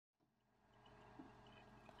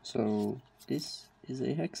So this is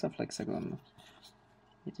a hexaflexagon.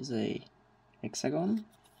 It is a hexagon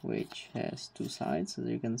which has two sides, as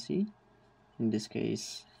you can see. In this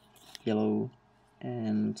case, yellow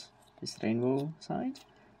and this rainbow side.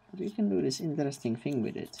 But you can do this interesting thing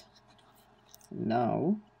with it.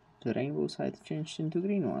 Now the rainbow side changed into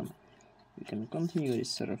green one. You can continue this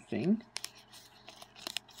sort of thing.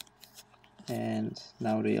 And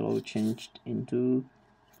now the yellow changed into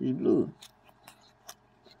this blue.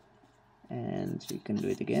 And you can do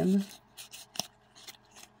it again.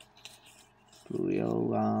 Blue,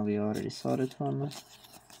 yellow, we already saw that one.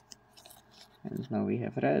 And now we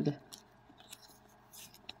have red.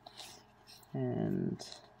 And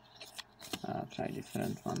I'll try a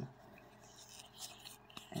different one.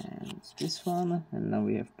 And this one, and now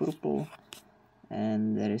we have purple.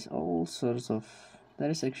 And there is all sorts of, there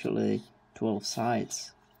is actually 12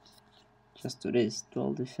 sides just to this,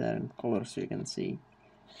 12 different colors you can see.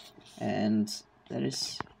 And there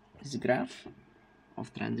is this graph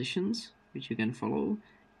of transitions which you can follow,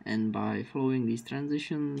 and by following these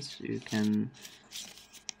transitions you can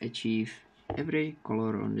achieve every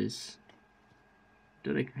color on this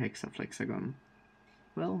Dodeca-hexaflexagon.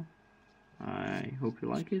 Well, I hope you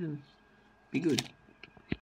like it and be good.